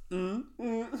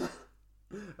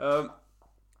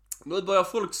 Nu börjar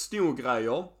folk sno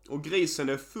grejer och Grisen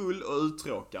är full och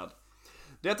uttråkad.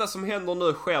 Detta som händer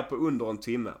nu sker på under en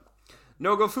timme.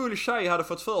 Någon full tjej hade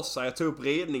fått för sig att ta upp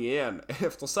ridning igen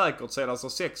efter säkert sedan som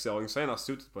 6-åring senast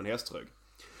suttit på en hästrygg.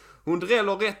 Hon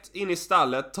dräller rätt in i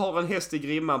stallet, tar en häst i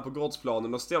grimman på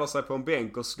gårdsplanen och ställer sig på en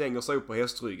bänk och slänger sig upp på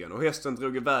hästryggen. Och hästen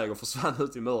drog iväg och försvann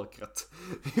ut i mörkret.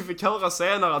 Vi fick höra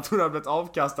senare att hon hade blivit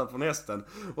avkastad från hästen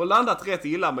och landat rätt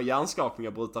illa med hjärnskakning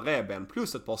och bruta reben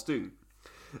plus ett par stygn.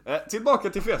 Tillbaka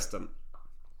till festen.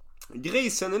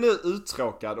 Grisen är nu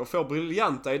uttråkad och får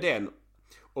briljanta idén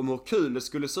om hur kul det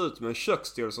skulle se ut med en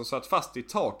köksstol som satt fast i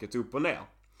taket upp och ner.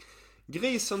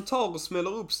 Grisen tar och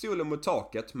smäller upp stolen mot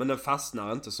taket, men den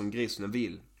fastnar inte som grisen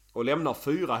vill och lämnar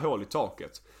 4 hål i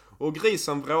taket. Och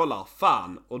grisen vrålar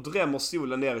fan och drämmer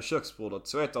stolen ner i köksbordet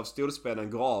så ett av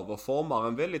stolsbenen går av och formar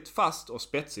en väldigt fast och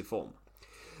spetsig form.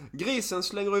 Grisen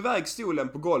slänger iväg stolen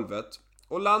på golvet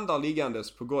och landar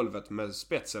liggandes på golvet med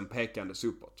spetsen pekandes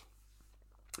uppåt.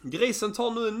 Grisen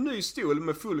tar nu en ny stol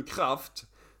med full kraft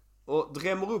och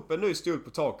drämmer upp en ny stol på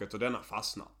taket och denna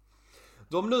fastnar.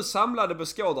 De nu samlade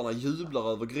beskådarna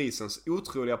jublar över grisens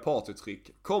otroliga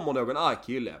partytrick. Kommer någon arg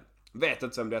kille, vet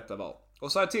inte vem detta var,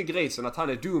 och säger till grisen att han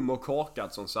är dum och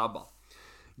korkad som sabbar.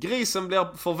 Grisen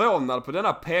blir förvånad på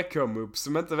denna PK-mupp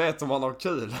som inte vet om han har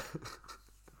kul.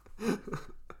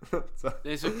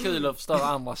 Det är så kul att förstöra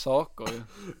andra saker.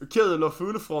 Kul och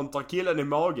fullfrontar killen i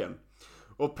magen.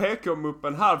 Och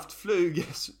PK-muppen halvt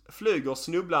flyger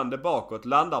snubblande bakåt,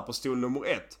 landar på stol nummer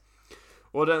 1.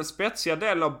 Och den spetsiga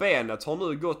delen av benet har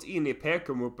nu gått in i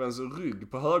PK-muppens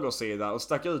rygg på högersida och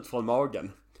stack ut från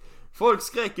magen. Folk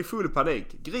skrek i full panik.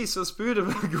 Grisen spydde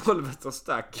på golvet och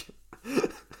stack.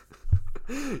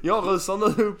 Jag rusar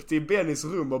nu upp till Bennys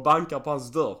rum och bankar på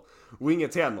hans dörr. Och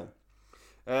inget händer.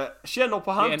 Känner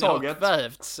på handtaget. Den har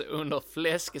kvävts under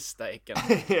fläskesteken.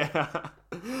 Ja.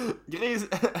 Gris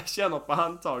känner på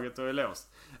handtaget och är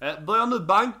låst. Börjar nu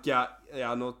banka,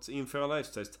 något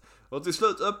inför-test. Och till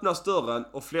slut öppnas dörren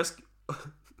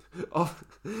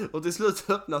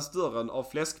av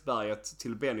fläskberget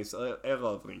till Bennys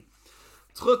erövring.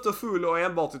 Trött och full och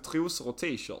enbart i trosor och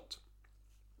t-shirt.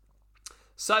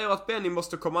 Säger att Benny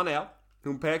måste komma ner.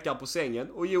 Hon pekar på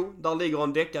sängen och där ligger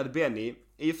en däckad Benny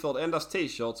iförd endast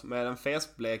t-shirt med en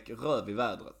fäskblek röv i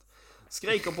vädret.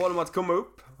 Skriker på honom att komma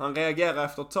upp. Han reagerar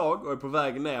efter ett tag och är på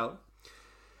väg ner.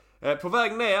 På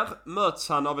väg ner möts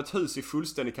han av ett hus i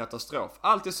fullständig katastrof.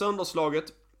 Allt är sönderslaget.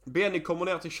 Benny kommer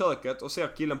ner till köket och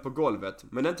ser killen på golvet.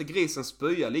 Men inte grisens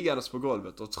spya liggandes på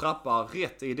golvet och trappar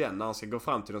rätt i den när han ska gå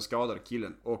fram till den skadade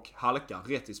killen. Och halkar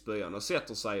rätt i spyan och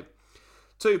sätter sig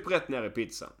typ rätt ner i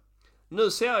pizzan.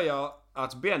 Nu ser jag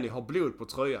att Benny har blod på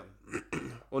tröjan.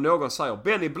 Och någon säger: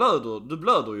 Benny blöder, du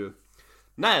blöder ju.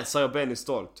 Nej, säger Benny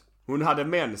stolt. Hon hade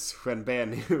mens, skön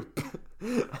Benny upp.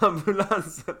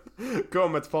 Ambulansen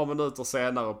kom ett par minuter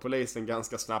senare och polisen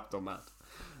ganska snabbt om med.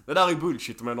 Det där är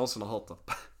bullshit om jag någonsin har hört det.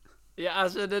 Ja,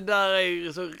 alltså det där är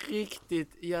ju så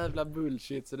riktigt jävla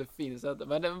bullshit så det finns inte.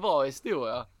 Men det är en bra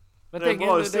historia. Men tänk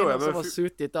ändå det är någon som har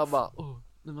suttit där och bara,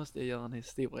 nu måste jag göra en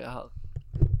historia här.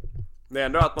 Det är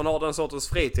ändå att man har den sortens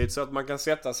fritid så att man kan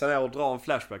sätta sig ner och dra en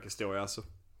flashback-historia alltså.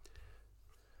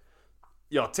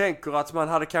 Jag tänker att man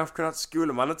hade kanske kunnat,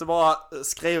 skulle man inte bara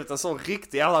skrivit en sån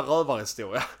riktig jävla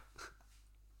rövarhistoria?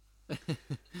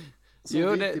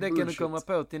 Jo, det kan du komma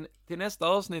på. Till nästa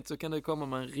avsnitt så kan du komma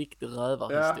med en riktig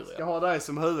rövarhistoria. Ja, ska ha dig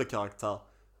som huvudkaraktär.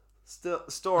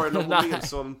 Storyn om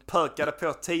Wilson pökade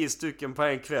på 10 stycken på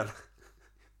en kväll.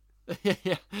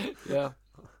 Ja.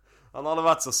 Han hade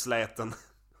varit så släten.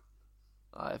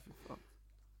 Nej, för fan.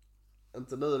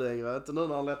 Inte nu längre, inte nu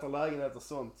när han letar lägenhet och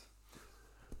sånt.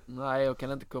 Nej, jag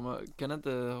kan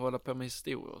inte hålla på med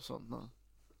historier och sånt nu.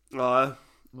 Nej.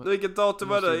 Vilket datum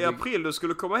var det? I april du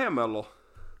skulle komma hem eller?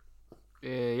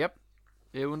 Japp.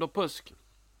 Det är under påsk.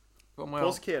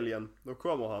 Påskhelgen, då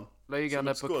kommer han.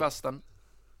 Flygande på kvasten.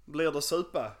 Blir det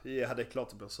supa? Ja, det är klart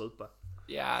det blir supa.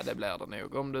 Ja, det blir det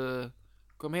nog. Om du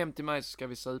kom hem till mig så ska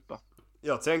vi supa.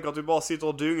 Jag tänker att vi bara sitter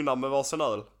och dygnar med varsin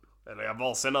öl. Eller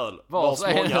varsin öl.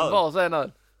 Varsin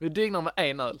öl. Vi dygnar med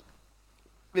en öl.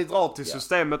 Vi drar till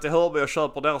systemet i Hörby och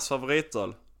köper deras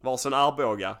favoritöl. Varsin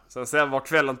Arboga. Sen ser vi var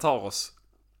kvällen tar oss.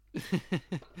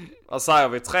 Vad säger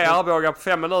vi? 3 Arboga på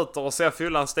 5 minuter och se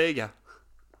fyllan stiga.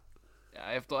 Ja,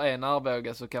 efter en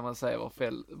Arboga så kan man säga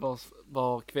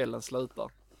var kvällen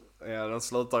slutar. Ja, den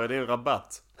slutar i din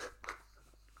rabatt.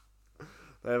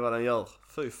 Det är vad den gör.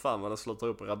 Fy fan vad den slutar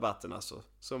upp i rabatten alltså.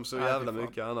 Som så jävla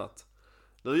mycket annat.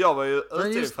 Du, jag var ju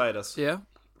ute i fredags.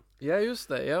 Ja, just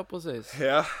det. Ja, precis.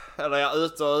 Ja, eller jag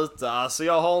är ute. Alltså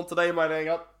jag har inte det i mig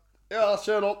längre. Jag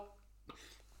känner.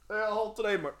 Jag har inte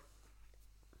det i mig.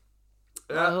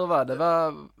 Ja. Hur var det?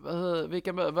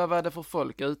 Vad var det för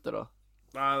folk ute då?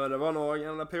 Nej, men det var några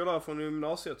gamla polare från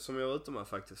gymnasiet som jag var ute med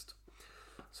faktiskt.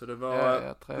 Så det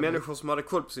var människor som hade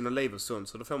koll på sina liv och sånt.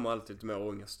 Så då får man alltid lite mer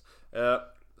ångest.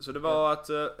 Så det var att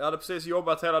jag hade precis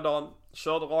jobbat hela dagen.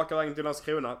 Körde raka vägen till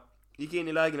Landskrona. Gick in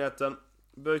i lägenheten.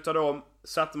 Bytade om.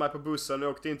 Satte mig på bussen och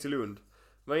åkte in till Lund.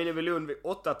 Var inne vid Lund vid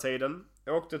 8-tiden.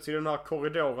 Jag åkte till den här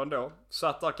korridoren då.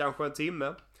 Satt där kanske en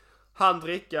timme. Han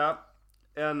dricka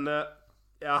en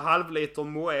halvliter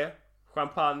Moët.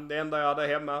 Champagne, det enda jag hade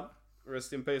hemma.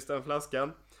 Rest in peace den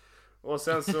flaskan. Och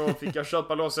sen så fick jag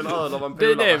köpa loss en öl av en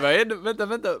polare.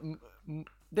 Vänta.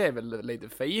 Det är väl lite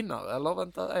finare, eller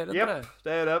vänta, är det inte det? Japp,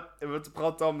 det är det. Jag vill inte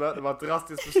prata om det. Det var ett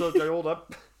drastiskt beslut jag gjorde.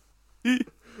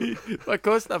 Vad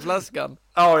kostar flaskan?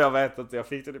 Ja, jag vet inte. Jag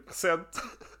fick den i present.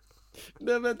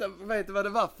 Nej, vänta, vet du vad det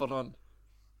var för någon?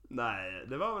 Nej,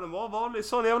 det var väl en vanlig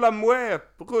sån jävla Moët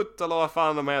brutt eller vad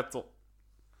fan de heter.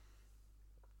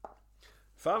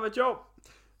 Fan vet jag.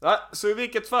 Nej, så i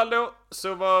vilket fall då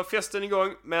så var festen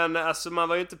igång. Men alltså man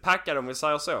var ju inte packad om vi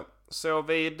säger så. Så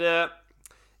vid...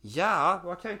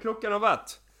 vad kan klockan ha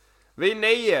varit? Vid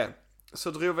 9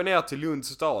 så drog vi ner till Lunds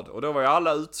stad. Och då var ju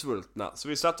alla utsvultna. Så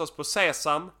vi satte oss på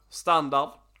Sesam, standard.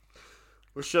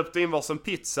 Och köpte in varsin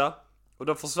pizza. Och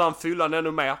då försvann fyllan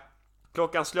ännu mer.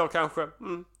 Klockan slår kanske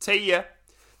 10.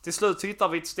 Till slut hittar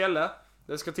vi ett ställe.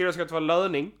 Det ska vara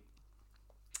löning.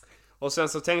 Och sen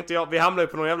så tänkte jag, vi hamnade ju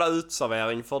på någon jävla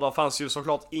utservering. För där fanns ju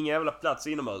såklart ingen jävla plats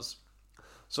inomhus.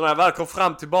 Så när jag väl kom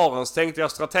fram till baren så tänkte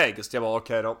jag strategiskt. Jag bara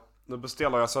okej då. Nu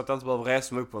beställer jag så att jag inte behöver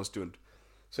resa mig upp på en stund.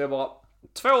 Så jag bara,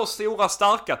 2 stora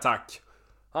starka tack.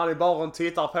 Han i baren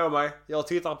tittar på mig. Jag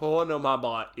tittar på honom. Han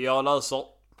bara, jag löser.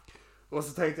 Och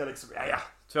så tänkte jag liksom,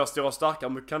 2 stora starka,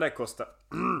 hur mycket kan det kosta?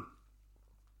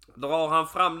 drar han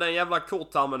fram den jävla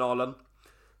kortterminalen.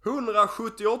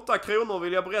 178 kronor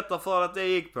vill jag berätta för att det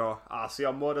gick på. Alltså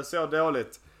jag mådde så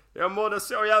dåligt. Jag mådde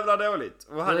så jävla dåligt.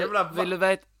 Och han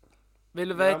Vill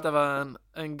du veta vad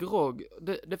en grogg...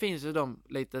 Det finns ju de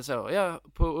lite så. Ja,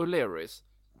 på O'Learys.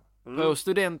 På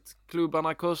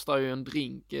studentklubbarna kostar ju en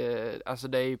drink. Alltså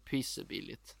det är ju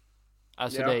pissebilligt.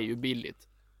 Alltså det är ju billigt.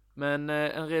 Men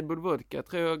en Red Bull Vodka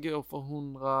tror jag går för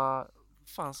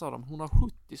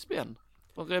 170 spänn.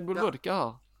 För Red Bull Vodka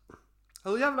här.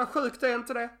 Hur jävla sjukt är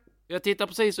inte det? Jag tittar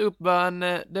precis upp vad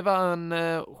det var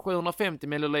en 750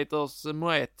 milliliters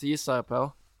Moet gissar jag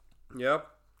på. Ja.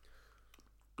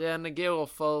 Den går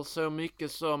för så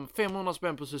mycket som 500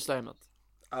 spänn på systemet.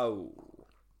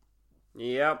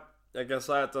 Ja, jag kan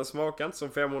säga att den smakar inte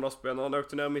som 500 spänn när den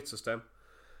åkte ner i mitt system.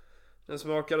 Den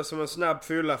smakade som en snabb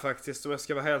fylla faktiskt, om jag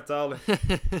ska vara helt ärlig.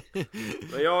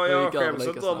 Men jag skäms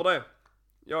inte över det.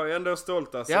 Jag är ändå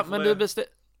stolt alltså. Ja, men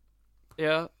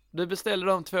du beställde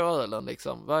de 2 ölen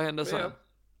liksom. Vad hände sen? Ja.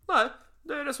 Nej,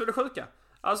 det är det som är det sjuka.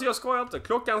 Alltså jag skojar inte.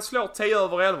 Klockan slår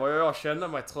 10:11 och jag kände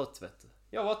mig trött, vet du.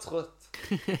 Jag var trött.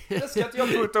 Det ska inte jag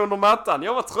putta under mattan.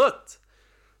 Jag var trött.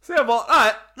 Så jag bara,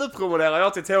 nej, nu promenerar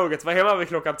jag till tåget. Var hemma vid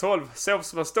klockan 12. Sov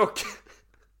som en stock.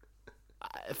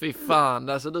 Fy fan,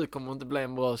 alltså du kommer inte bli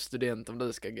en bra student om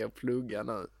du ska gå och plugga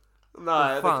nu.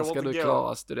 Nej, hur fan ska du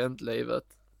klara studentlivet?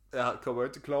 Ja, kommer jag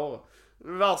inte klara.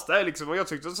 Det värsta är liksom, jag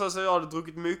tyckte så att jag hade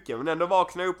druckit mycket, men ändå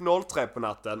vaknade jag upp 03 på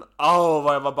natten.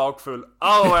 Vad jag var bakfull.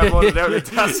 Vad jag mådde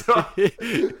dåligt alltså.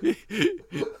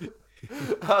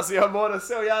 Alltså jag mådde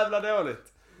så jävla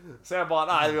dåligt. Så jag bara,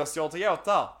 nej jag står till åt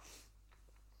det här.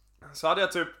 Så hade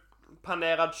jag typ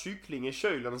panerad kyckling i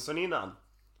kylen sen innan.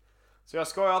 Så jag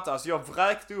skojar inte, alltså jag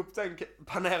vräkte upp den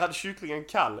panerade kycklingen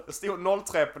kall. Det stod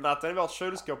 03 på natten i vårt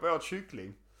kylskåp och åt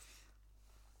kyckling.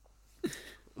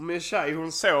 Och min tjej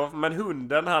hon sov, men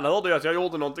hunden han hörde ju att jag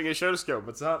gjorde någonting i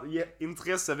kylskåpet. Så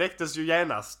intresse väcktes ju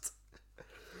genast.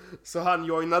 Så han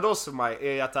joinade också mig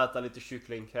i att äta lite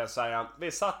kyckling kan jag säga.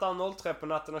 Vi satt där 03 på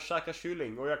natten och käkade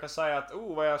kylling. Och jag kan säga att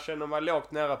vad jag känner mig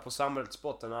lågt nära på samhällets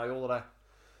botten när jag gjorde det.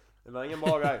 Det var ingen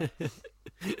bra grej.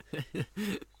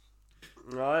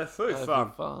 Nej, fy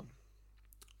fan.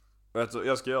 Vet du,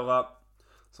 jag ska göra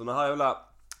såna här jävla...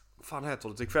 Vad fan heter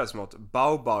det till kvällsmat?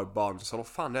 Baobab-buns. Eller vad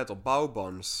fan det heter?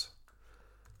 Baobons.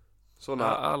 Såna... Jag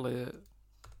har aldrig...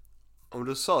 Om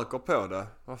du söker på det.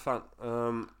 Vad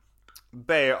fan?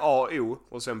 B-A-O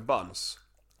och sen buns.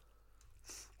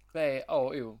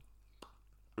 B-A-O.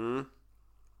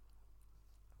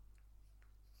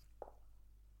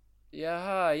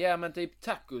 Jaha, ja men typ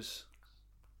tacos.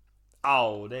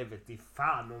 Det vet jag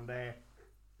fan om det är.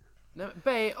 Nej,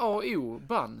 B-A-O,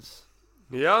 buns.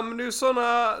 Ja men det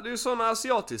är ju såna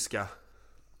asiatiska.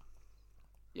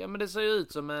 Ja men det ser ju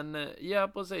ut som en, ja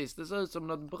precis, det ser ut som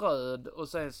något bröd och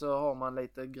sen så har man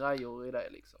lite grejer i det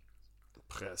liksom.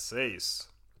 Precis.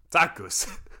 Tacos.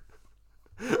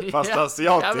 Fast asiatisk.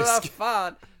 Ja men vad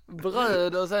fan,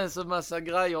 bröd och sen så massa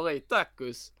grejer i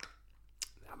tacos.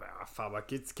 Ja men vad fan, man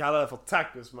kan inte kalla det för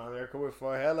tacos man. Jag kommer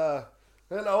få hela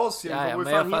Asien kommer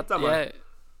men fan hitta mig.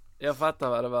 Jag fattar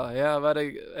vad det var. Ja,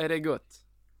 är det gott?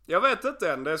 Jag vet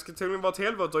inte än. Det ska tydligen vara ett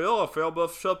helvete att göra för jag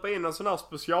behöver köpa in en sån här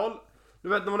special. Du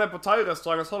vet när man är på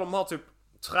thai-restaurangen så har de här typ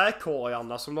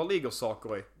träkorgarna som där ligger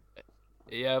saker i.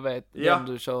 Jag vet, den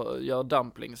du gör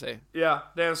dumplings i. Ja,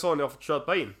 det är en sån jag har fått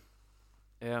köpa in.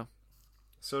 Ja.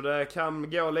 Så det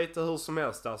kan gå lite hur som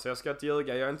helst där. Så jag ska inte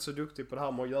ljuga, jag är inte så duktig på det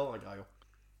här med att göra grejer.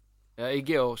 Ja,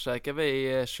 igår käkade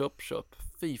vi chop.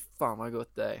 Fy fan vad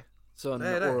gott det är. Sån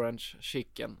orange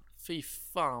chicken. Fy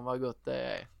fan vad gott det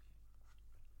är.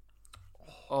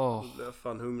 Jag är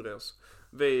fan hungrig alltså.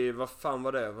 Vad fan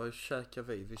var det? Vad käkade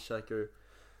vi? Vi käkade ju...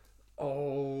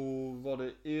 var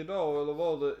det idag eller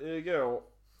var det igår?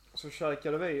 Så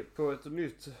käkade vi på ett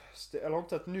nytt eller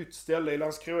inte ett nytt ställe i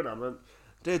Landskrona, men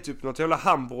det är typ något jävla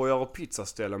hamburgare och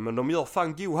pizzaställe. Men de gör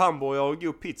fan god hamburgare och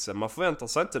god pizza. Man förväntar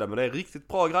sig inte det, men det är riktigt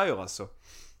bra grejer alltså.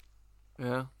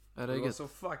 Ja, det var så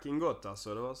fucking gott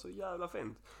alltså. Det var så jävla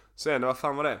fint. Sen, vad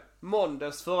fan var det?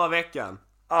 Måndags förra veckan.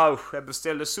 Jag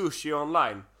beställde sushi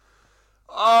online.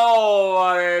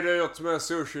 Vad är det dyrt med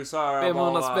sushi så här?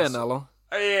 500 spänn eller?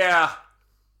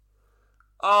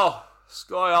 Ja.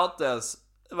 Skojar inte ens.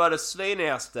 Det var det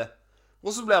svinigaste.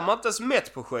 Och så blir man inte ens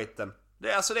mätt på skiten.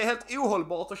 Det är helt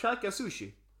ohållbart att käka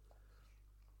sushi.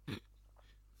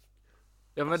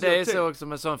 Ja men det är så också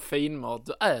med sån fin mat.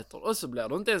 Du äter och så blir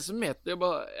du inte ens mätt. Jag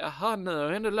bara, jaha nu har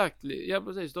jag ändå lagt, ja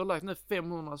precis, du har lagt nu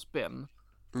 500 spänn.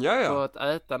 På att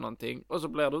äta någonting. Och så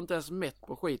blir du inte ens mätt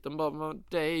på skiten. Bara,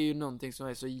 det är ju någonting som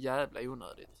är så jävla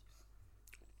onödigt.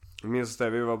 Jag minns det,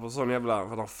 vi var på sån jävla,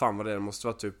 vad fan var det? Det måste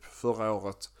vara typ förra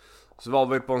året. Så var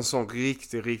vi på en sån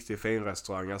riktigt fin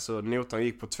restaurang. Alltså notan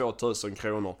gick på 2000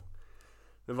 kronor.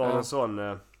 Det var en sån...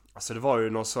 Alltså det var ju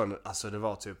någon sån... Alltså det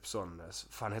var typ sån...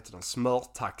 Fan heter den?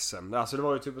 Smörtaxen. Alltså det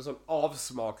var ju typ en sån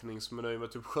avsmakningsmeny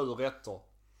med typ 7 rätter.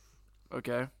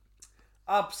 Okej.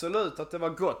 Absolut att det var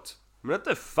gott. Men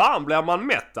inte fan blir man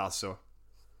mätt alltså.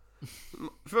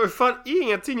 Får fan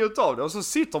ingenting utav det. Och så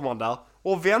sitter man där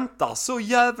och väntar så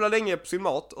jävla länge på sin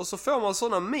mat. Och så får man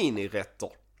såna minirätter.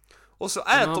 Och så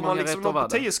äter man liksom dem på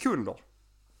 10 sekunder.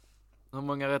 Hur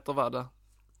många rätter var det?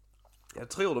 Jag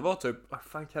tror det var typ... Vad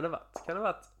fan kan det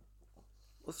varit?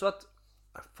 Och så att...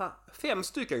 Fan, 5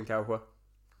 stycken kanske.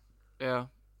 Ja.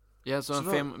 Ja, så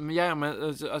en 5... Ja,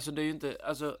 men alltså det är ju inte...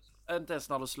 Alltså, inte ens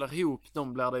när du slår ihop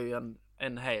dem blir det ju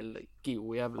en hel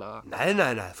god jävla...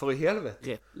 Nej, för i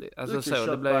helvete. Alltså du kan så,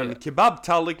 köpa det blir... en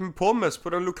kebabtallrik med pommes på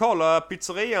den lokala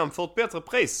pizzerian för ett bättre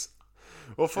pris.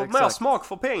 Och få mer smak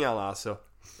för pengarna alltså.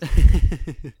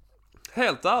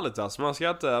 Helt ärligt alltså,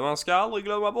 man ska aldrig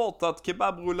glömma bort att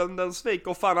kebabrullen den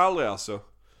sviker fan aldrig alltså.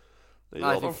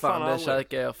 Nej, fy fan, det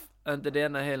käkar jag inte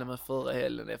denna helgen men förra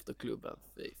helgen efter klubben.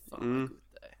 Fy fan vad gott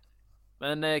det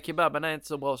är. Men kebaben är inte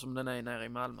så bra som den är nere i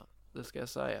Malmö. Det ska jag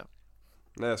säga.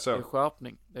 Det är så. Det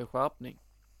är skärpning.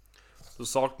 Du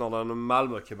saknar den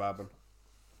Malmö-kebaben.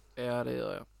 Ja, det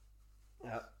gör jag.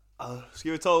 Ja.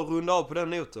 Ska vi ta och runda av på den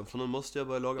noten? För nu måste jag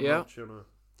börja laga mat.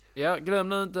 Ja, glöm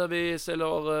nu inte att vi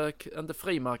säljer, inte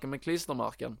frimärken men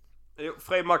klistermärken. Jo,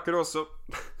 frimärken också.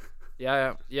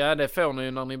 Ja, det får ni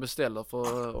ju när ni beställer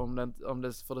för om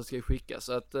det ska skickas.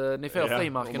 Så att ni får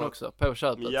frimärken också på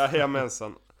köpet. Ja,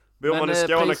 hemmensan. Bor man i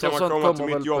Skåne kan man komma till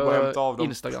mitt jobb och hämta av dem.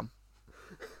 Instagram.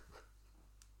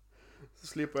 Så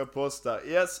slipper jag posta.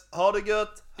 Yes, ha det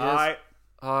gött. Yes.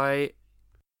 Hej.